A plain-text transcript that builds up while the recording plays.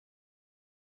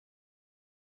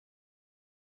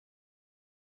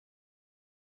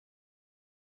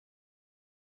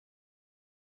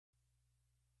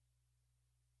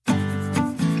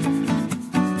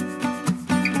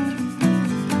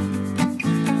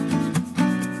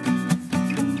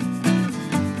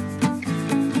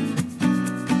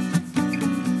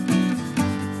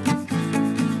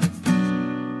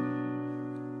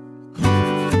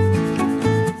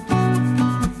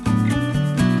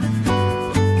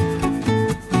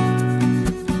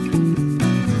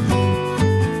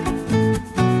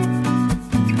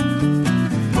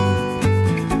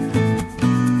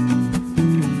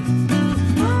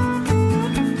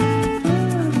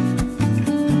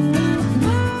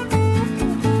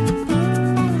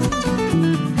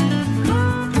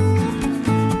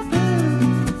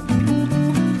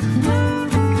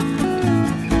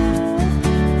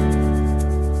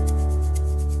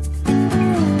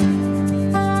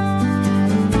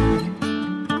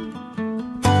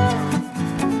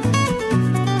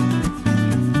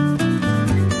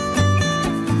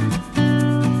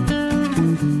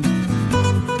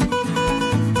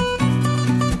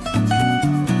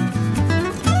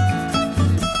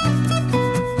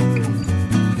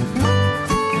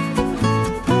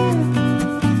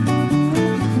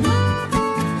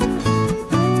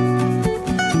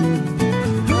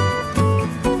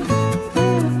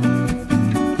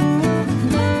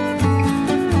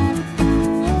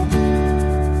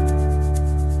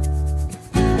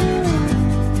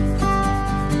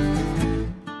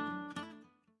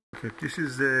This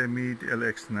is the Meade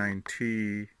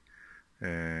LX90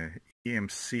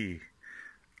 EMC.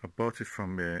 I bought it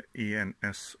from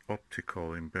ENS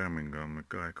Optical in Birmingham, a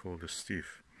guy called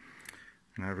Steve.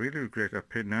 And I really regret I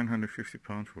paid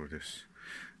 £950 for this.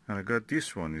 And I got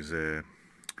this one, is a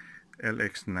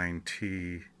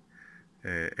LX90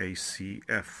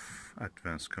 ACF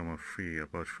Advanced Camera Free. I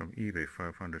bought from eBay,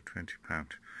 £520.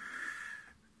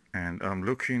 And I'm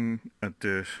looking at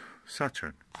the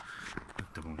Saturn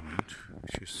at the moment,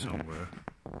 which is somewhere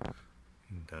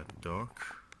in that dark.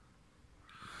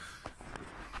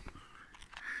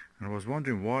 And I was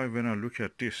wondering why when I look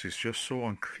at this it's just so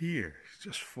unclear, it's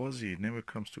just fuzzy, it never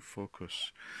comes to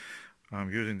focus.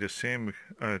 I'm using the same,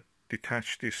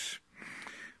 detach this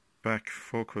back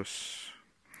focus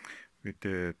with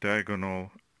the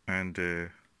diagonal and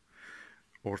the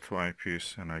ortho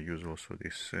eyepiece, and I use also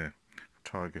this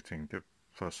targeting, the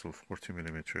Fossil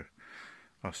 40mm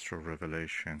Astro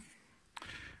Revelation,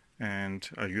 and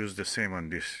I use the same on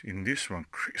this. In this one,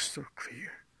 crystal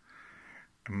clear,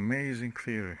 amazing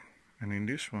clear, and in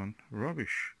this one,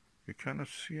 rubbish. You cannot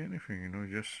see anything, you know,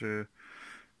 just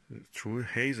through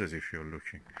hazes if you're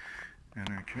looking. And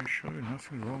I can show you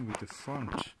nothing wrong with the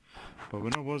front, but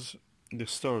when I was the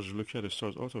stars, look at the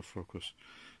stars autofocus,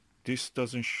 this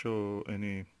doesn't show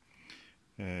any.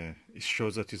 It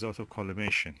shows that it's out of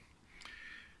collimation.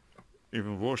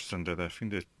 Even worse than that, I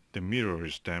think that the mirror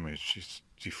is damaged. It's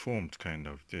deformed, kind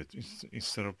of.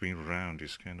 Instead of being round,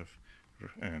 it's kind of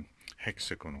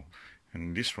hexagonal.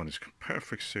 And this one is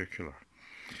perfect circular.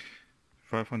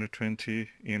 520,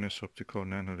 ENS Optical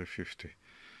 950.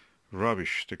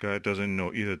 Rubbish. The guy doesn't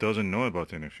know, either doesn't know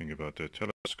about anything about the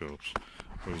telescopes,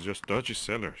 or he's just dodgy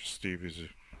seller. Steve is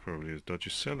probably a dodgy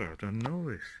seller. I don't know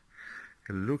it.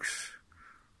 It looks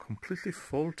completely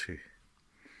faulty.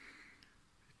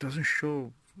 It doesn't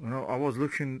show. You know, I was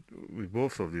looking with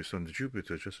both of these on the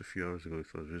Jupiter just a few hours ago.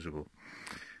 It was visible,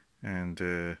 and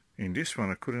in this one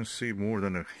I couldn't see more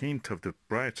than a hint of the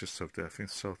brightest of the, I think,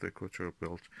 South Equatorial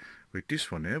Belt. With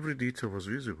this one, every detail was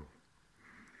visible,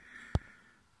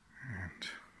 and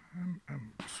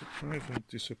I'm surprised and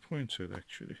disappointed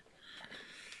actually.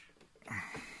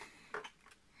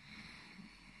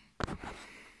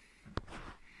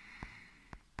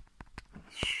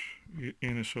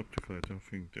 ENS Optical, I don't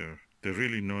think they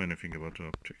really know anything about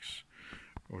optics,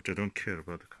 or they don't care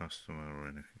about the customer or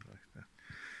anything like that.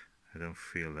 I don't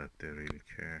feel that they really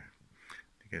care.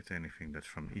 They get anything that's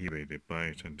from eBay, they buy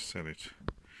it and sell it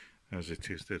as it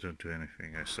is. They don't do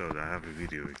anything. I saw that. I have a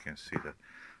video, you can see that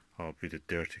how big the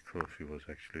dirty coffee was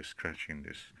actually scratching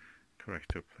this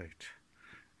corrector plate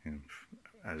and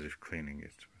as if cleaning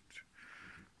it,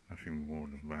 but nothing more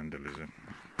than vandalism.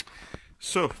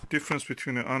 So, difference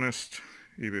between an honest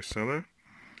eBay seller,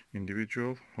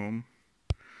 individual, home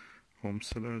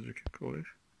seller as you can call it,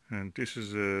 and this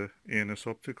is a ENS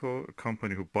Optical, a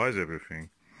company who buys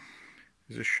everything.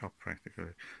 It's a shop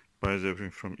practically. Buys everything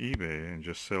from eBay and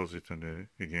just sells it on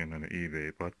again on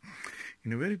eBay, but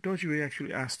in a very dodgy way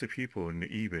actually asks the people in the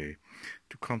eBay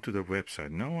to come to their website.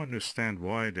 Now I understand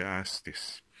why they ask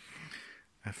this.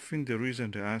 I think the reason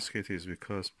they ask it is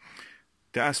because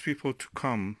they ask people to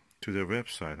come to their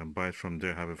website and buy it from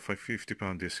there, have a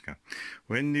 £50 discount.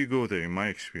 When you go there, in my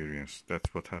experience,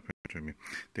 that's what happened to me.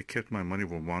 They kept my money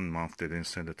for 1 month. They didn't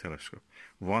send a telescope.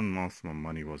 1 month my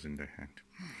money was in their hand.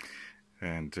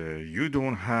 And you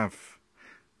don't have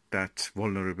that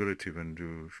vulnerability when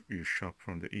you shop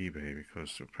from the eBay,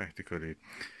 because practically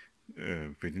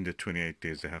within the 28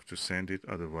 days they have to send it.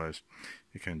 Otherwise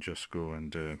you can just go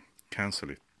and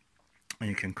cancel it. And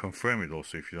you can confirm it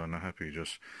also if you are not happy.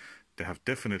 They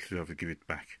definitely have to give it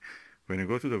back. When you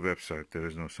go to the website, there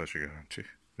is no such a guarantee.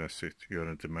 That's it. You're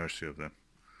at the mercy of them.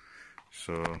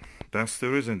 So that's the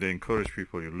reason they encourage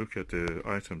people. You look at the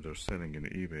items they're selling in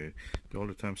eBay, they're all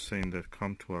the time saying that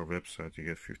come to our website, you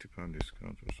get £50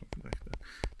 discount or something like that,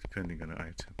 depending on the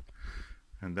item.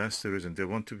 And that's the reason they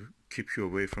want to keep you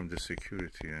away from the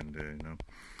security and you know,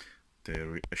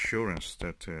 the assurance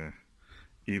that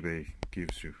eBay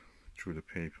gives you through the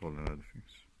PayPal and other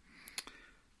things.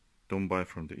 Don't buy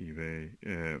from the eBay,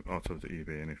 out of the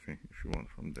eBay, anything if you want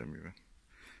from them even.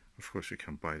 Of course you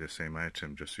can buy the same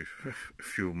item, just if a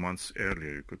few months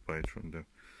earlier you could buy it from the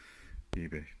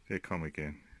eBay. They come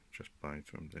again, just buy it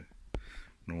from the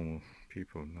normal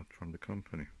people, not from the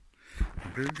company.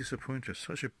 I'm really disappointed.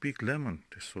 Such a big lemon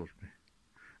they sold me.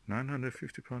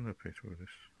 £950 I paid for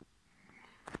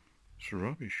this. It's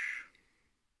rubbish.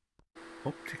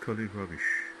 Optically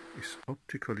rubbish. It's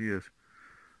optically a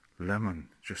lemon,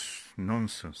 just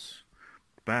nonsense,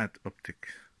 bad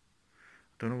optics.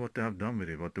 Don't know what they have done with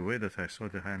it, but the way that I saw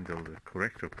the handle, the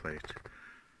corrector plate,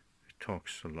 it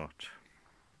talks a lot.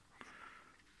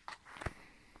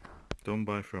 Don't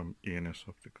buy from ENS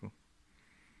Optical.